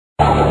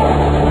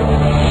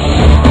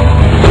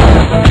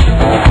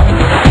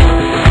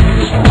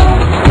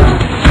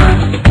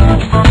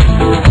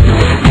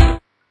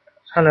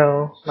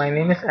Hello, my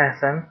name is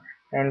Asan,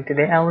 and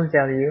today I will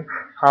tell you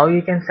how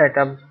you can set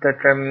up the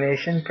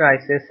termination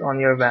prices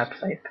on your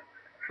website.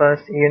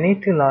 First, you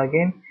need to log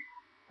in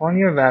on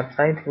your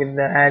website with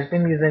the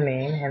admin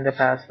username and the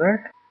password.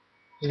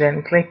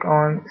 Then click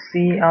on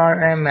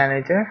CRM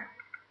Manager.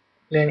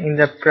 Then in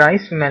the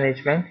price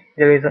management,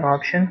 there is an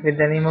option with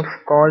the name of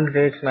Call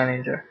Rate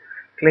Manager.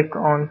 Click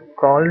on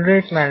Call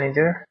Rate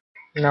Manager.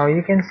 Now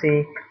you can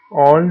see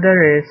all the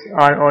rates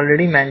are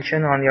already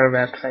mentioned on your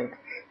website.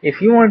 If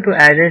you want to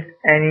edit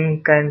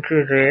any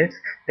country rates,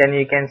 then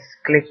you can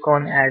click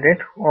on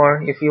Edit,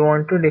 or if you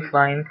want to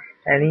define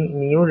any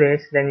new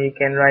rates, then you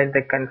can write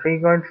the country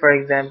code. For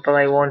example,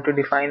 I want to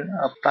define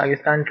a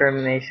Pakistan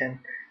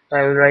termination. So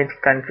I will write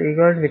country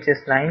code, which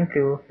is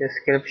 92,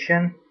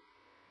 description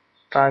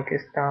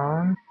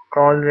Pakistan,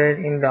 call rate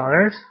in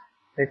dollars,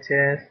 which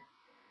is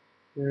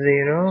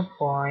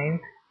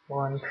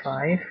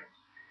 0.15,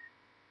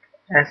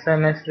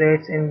 SMS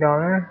rates in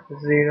dollar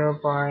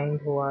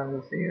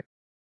 0.10,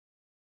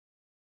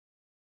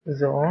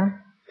 zone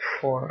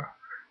 4.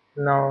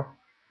 Now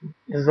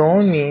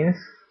zone means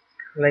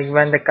like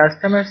when the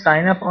customer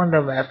sign up on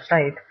the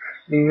website,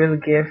 we will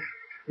give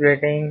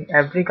rating.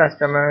 Every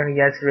customer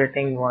gets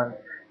rating 1.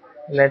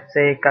 Let's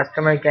say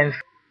customers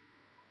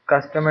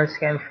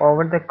can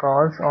forward the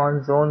calls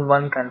on zone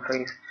 1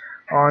 countries.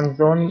 In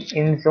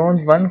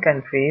zone 1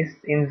 countries,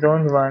 in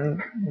zone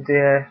 1,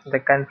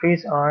 the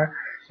countries are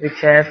which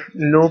have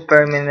low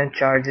per minute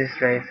charges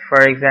rates.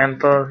 For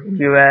example,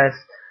 US,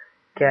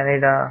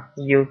 Canada,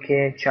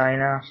 UK,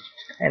 China.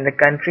 And the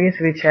countries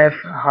which have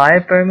high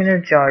per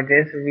minute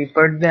charges, we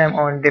put them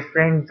on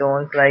different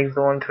zones like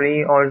zone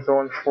 3 or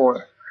zone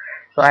 4.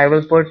 So I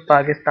will put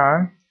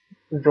Pakistan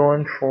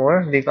zone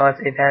 4 because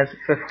it has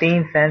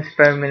 15 cents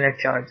per minute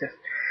charges.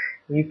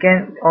 You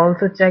can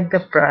also check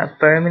the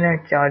per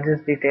minute charges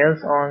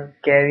details on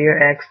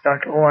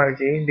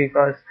carrierx.org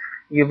because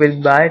you will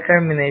buy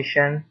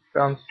termination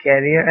from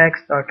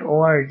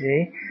carrierx.org,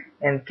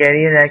 and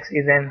carrierx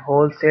is an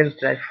wholesale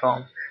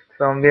platform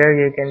from where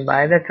you can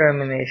buy the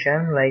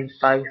termination. Like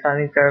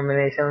Pakistani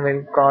termination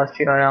will cost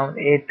you around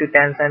 8 to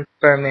 10 cents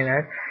per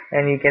minute,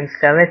 and you can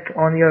sell it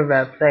on your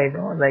website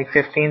like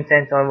 15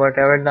 cents or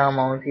whatever the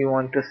amount you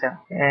want to sell,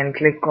 and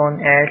click on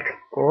add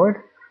code.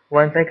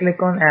 Once I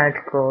click on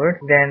add code,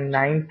 then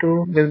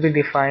 92 will be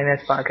defined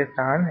as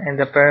Pakistan and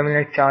the per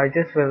minute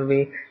charges will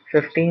be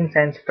 15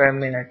 cents per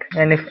minute.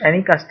 And if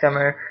any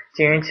customer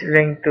change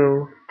ring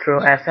to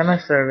through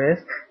SMS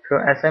service,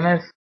 through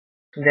SMS,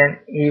 then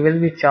he will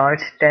be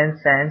charged 10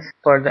 cents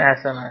for the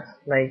SMS.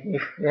 Like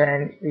if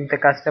the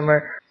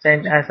customer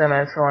sent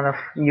SMS on a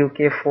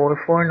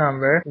UK44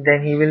 number,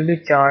 then he will be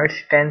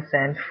charged 10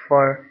 cents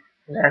for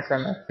the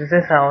SMS. This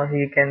is how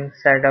you can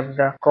set up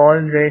the call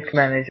rate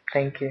manager.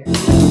 Thank you.